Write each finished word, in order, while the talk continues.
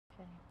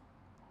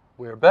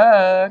We're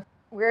back.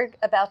 We're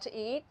about to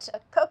eat a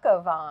Coq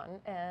Au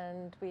Vin,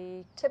 and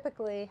we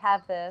typically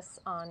have this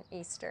on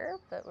Easter,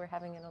 but we're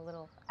having it a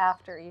little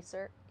after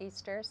Easter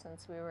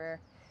since we were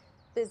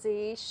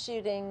busy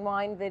shooting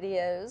wine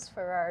videos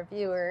for our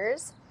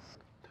viewers.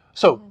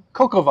 So,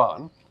 Coq Au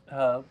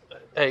Vin,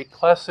 a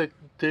classic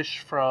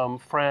dish from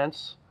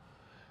France,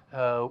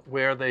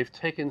 where they've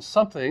taken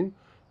something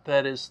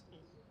that is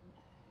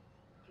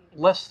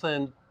less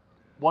than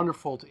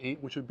wonderful to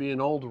eat, which would be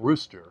an old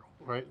rooster,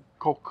 right?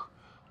 Coq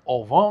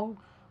Au Vin,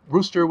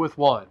 rooster with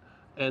wine.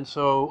 And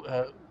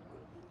so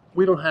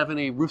we don't have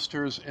any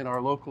roosters in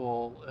our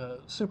local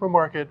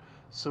supermarket,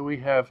 so we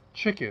have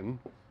chicken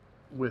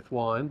with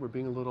wine. We're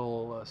being a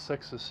little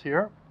sexist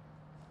here.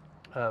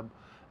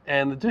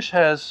 And the dish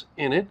has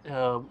in it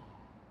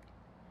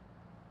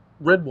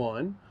red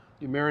wine.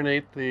 You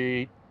marinate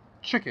the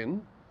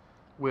chicken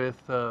with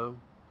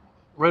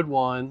red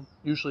wine,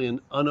 usually an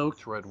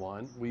unoaked red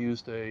wine. We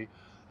used a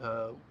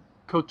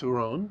Côte du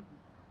Rhône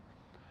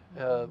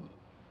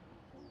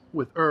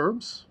with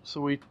herbs.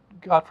 So we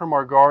got from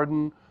our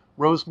garden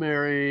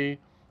rosemary,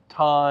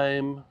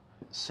 thyme,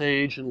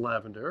 sage, and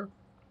lavender,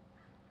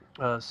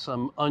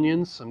 some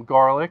onions, some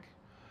garlic.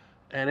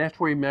 And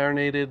after we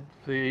marinated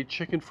the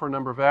chicken for a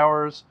number of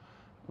hours,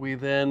 we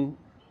then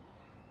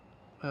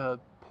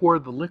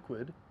poured the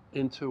liquid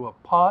into a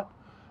pot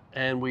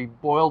and we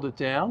boiled it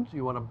down.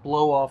 You want to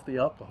blow off the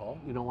alcohol.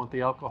 You don't want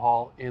the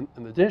alcohol in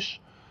the dish.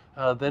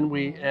 Then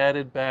we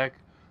added back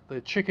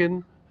the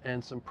chicken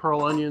and some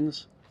pearl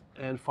onions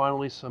and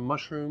finally some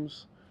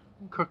mushrooms.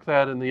 Cook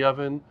that in the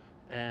oven,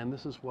 and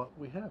this is what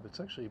we have.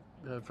 It's actually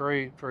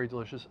very, very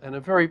delicious and a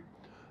very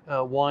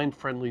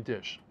wine-friendly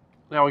dish.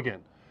 Now again,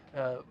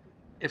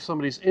 if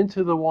somebody's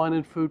into the wine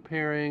and food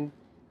pairing,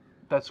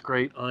 that's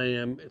great. I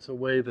am. It's a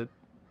way that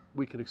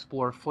we can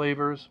explore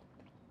flavors.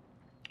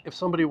 If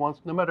somebody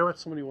wants, no matter what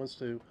somebody wants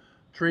to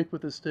drink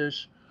with this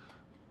dish,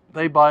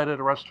 they buy it at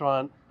a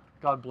restaurant.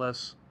 God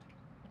bless.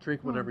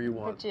 Drink whatever you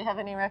want. But do you have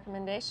any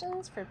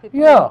recommendations for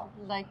people who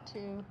would like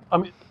to? I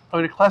mean,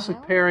 a classic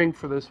pairing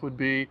for this would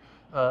be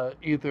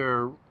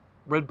either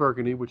red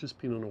Burgundy, which is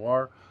Pinot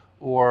Noir,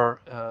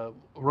 or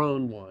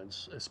Rhone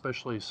wines,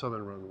 especially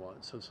Southern Rhone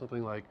wines. So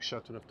something like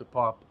Chateauneuf de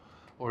Pape,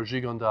 or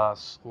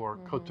Gigondas, or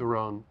Côte du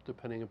Rhône,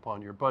 depending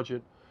upon your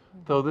budget.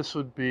 Though this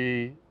would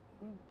be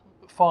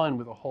fine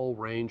with a whole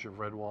range of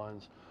red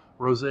wines.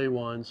 Rosé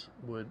wines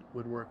would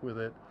work with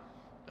it.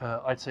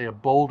 I'd say a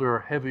bolder,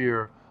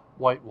 heavier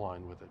white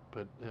wine with it,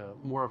 but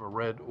more of a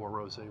red or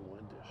rosé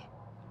wine dish.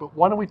 But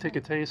why don't we take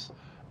a taste,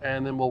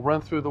 and then we'll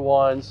run through the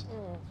wines,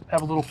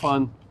 have a little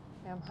fun.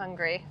 I'm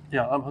hungry.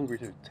 Yeah, I'm hungry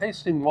too.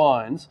 Tasting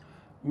wines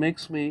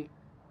makes me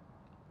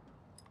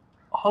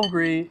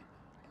hungry,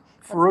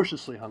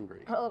 ferociously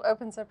hungry. Well, it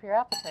opens up your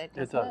appetite,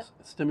 doesn't it? It does.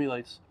 It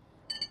stimulates,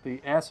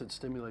 the acid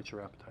stimulates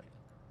your appetite.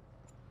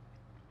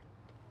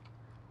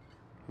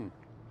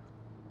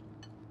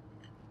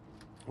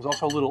 There's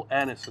also a little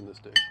anise in this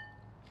dish.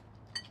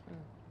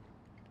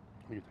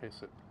 You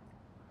taste it.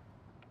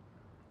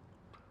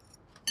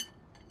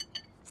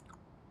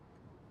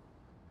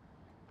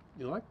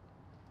 You like?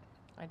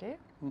 I do.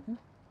 I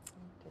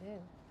do.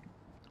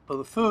 Well,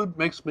 the food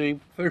makes me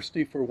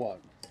thirsty for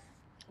wine.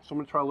 So I'm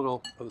going to try a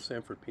little of the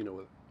Sanford Pinot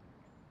with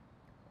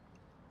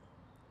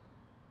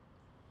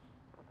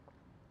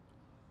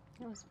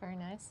it. It was very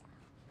nice.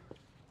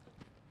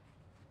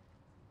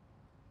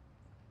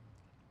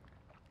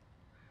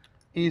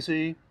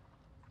 Easy,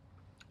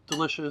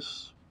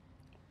 delicious.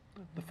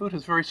 The food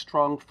has very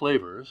strong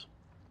flavors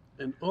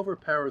and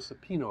overpowers the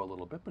Pinot a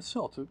little bit, but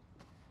still,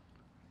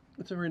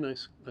 it's a very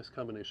nice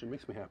combination.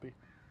 Makes me happy.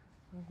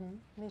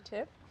 Me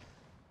too.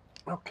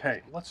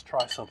 Okay, let's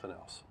try something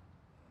else.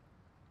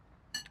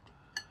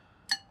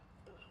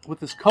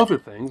 With this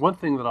COVID thing, one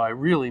thing that I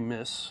really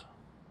miss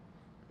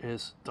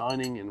is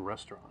dining in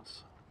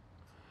restaurants.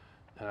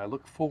 And I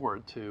look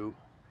forward to,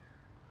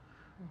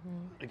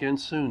 again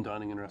soon,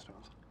 dining in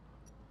restaurants.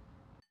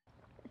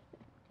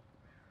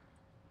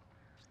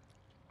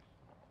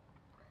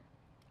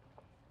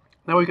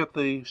 Now we got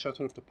the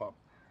Chateauneuf de Pape.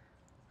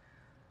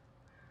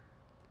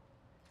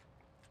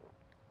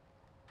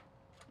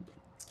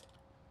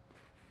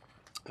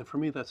 And for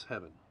me, that's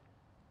heaven.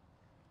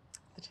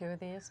 The two of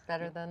these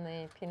better than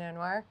the Pinot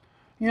Noir?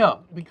 Yeah,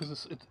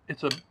 because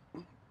it's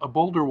a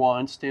bolder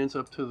wine, stands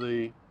up to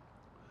the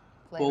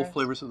bold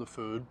flavors of the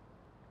food.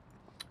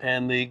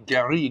 And the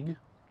garrigue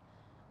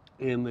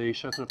in the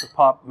Chateauneuf de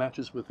Pape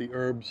matches with the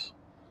herbs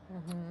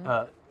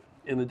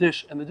in the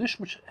dish. And the dish,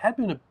 which had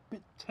been a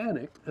bit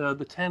tannic,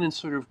 the tannins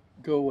sort of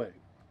go away.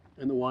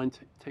 And the wine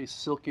tastes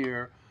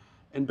silkier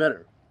and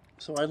better.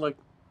 So I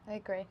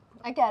agree.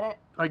 I get it.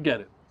 I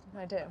get it.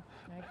 I do.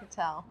 I can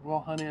tell. Well,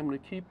 honey, I'm going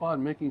to keep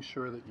on making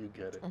sure that you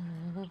get it.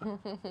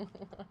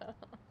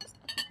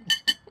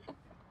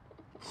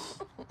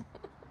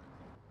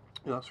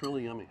 Yeah, that's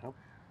really yummy, huh?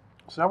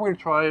 So now we're going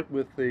to try it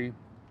with a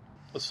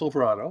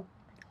Silverado,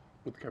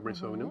 with the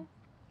Cabernet Sauvignon,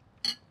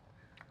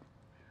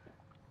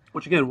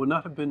 which again would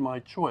not have been my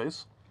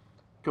choice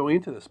going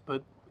into this,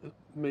 but it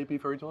may be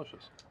very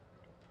delicious.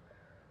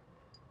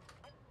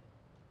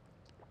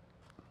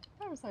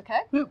 That was okay.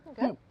 Yeah,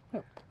 Good.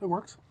 yeah, it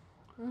works.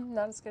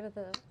 Not as good as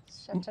the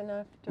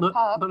Chateauneuf de Not,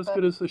 Pape, not as but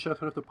good as the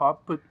Chateauneuf de Pape,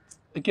 but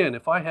again,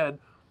 if I had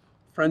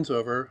friends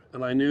over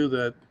and I knew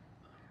that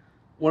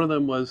one of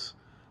them was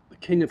the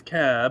king of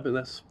cab, and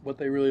that's what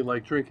they really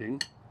like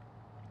drinking,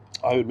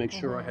 I would make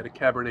sure I had a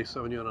Cabernet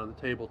Sauvignon on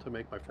the table to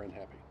make my friend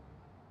happy.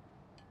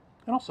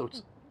 And also,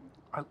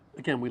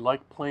 again, we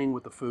like playing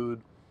with the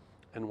food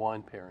and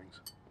wine pairings.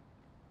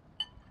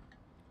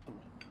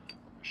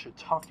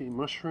 Shiitake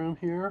mushroom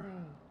here.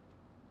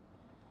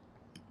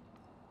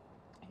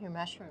 Your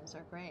mushrooms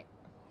are great.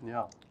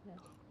 Yeah.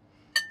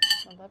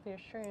 I love your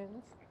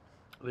shrooms.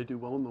 They do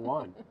well in the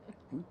wine.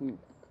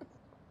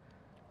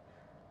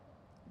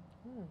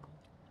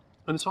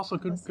 And it's also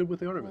good with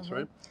the Artemis,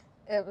 right?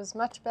 It was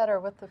much better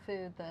with the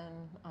food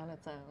than on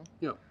its own.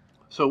 Yeah.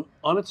 So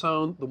on its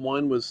own, the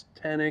wine was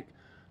tannic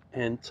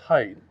and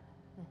tight,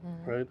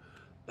 right?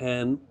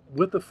 And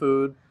with the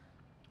food,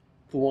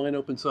 the wine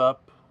opens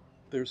up.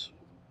 There's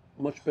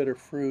much better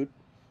fruit.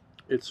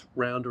 It's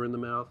rounder in the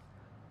mouth.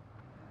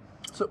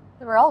 So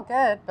They were all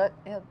good, but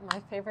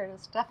my favorite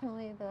is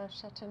definitely the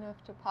Chateauneuf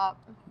de Pape.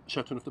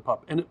 Chateauneuf de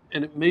Pape, and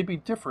it may be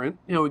different.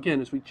 You know, again,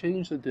 as we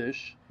change the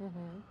dish,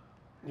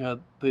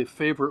 the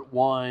favorite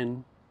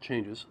wine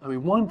changes. I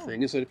mean, one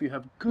thing is that if you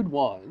have good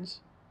wines,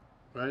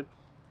 right,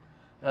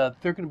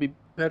 they're going to be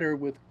better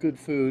with good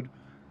food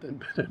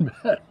than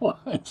bad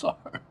wines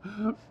are.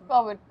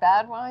 Well, would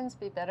bad wines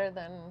be better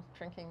than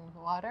drinking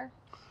water?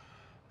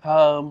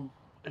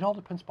 It all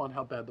depends upon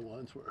how bad the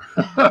wines were.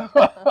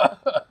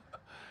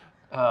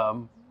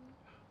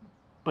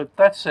 But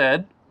that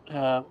said,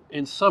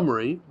 in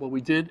summary, what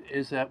we did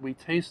is that we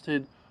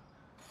tasted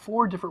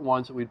 4 different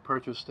wines that we'd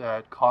purchased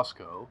at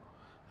Costco,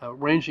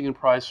 ranging in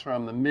price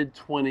from the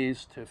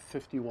mid-20s to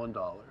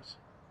 $51.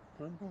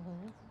 Right?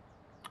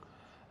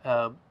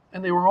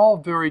 And they were all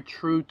very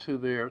true to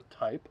their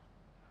type,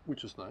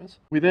 which is nice.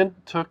 We then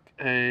took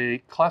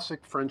a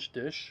classic French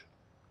dish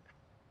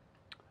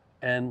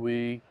and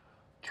we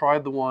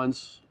tried the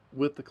wines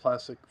with the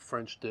classic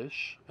French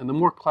dish. And the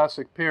more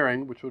classic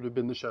pairing, which would have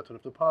been the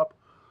Chateauneuf de Pape,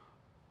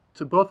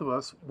 to both of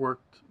us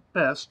worked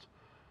best,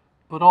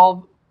 but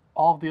all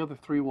of the other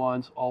 3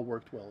 wines all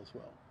worked well as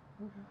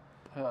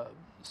well.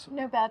 So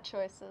No bad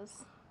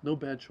choices. no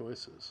bad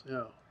choices,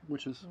 yeah,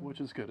 which is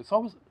good.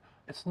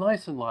 It's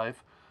nice in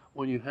life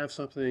when you have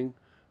something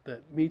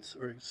that meets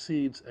or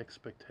exceeds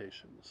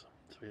expectations.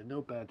 So we had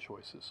no bad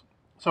choices.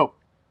 So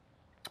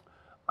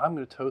I'm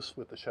going to toast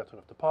with the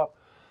Chateauneuf de Pape.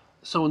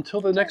 So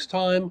until the next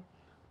time,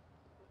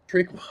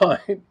 drink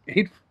wine,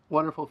 eat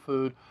wonderful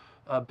food,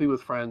 be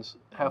with friends,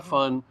 have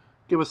fun,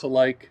 give us a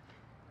like.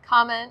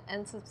 Comment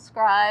and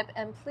subscribe,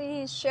 and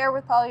please share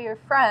with all your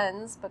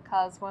friends,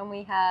 because when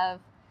we have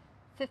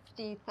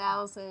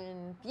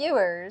 50,000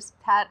 viewers,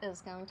 Pat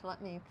is going to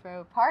let me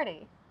throw a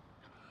party.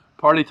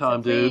 Party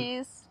time, So dude.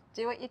 please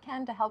do what you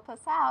can to help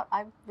us out.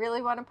 I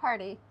really want a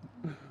party.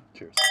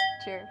 Cheers.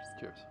 Cheers.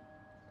 Cheers.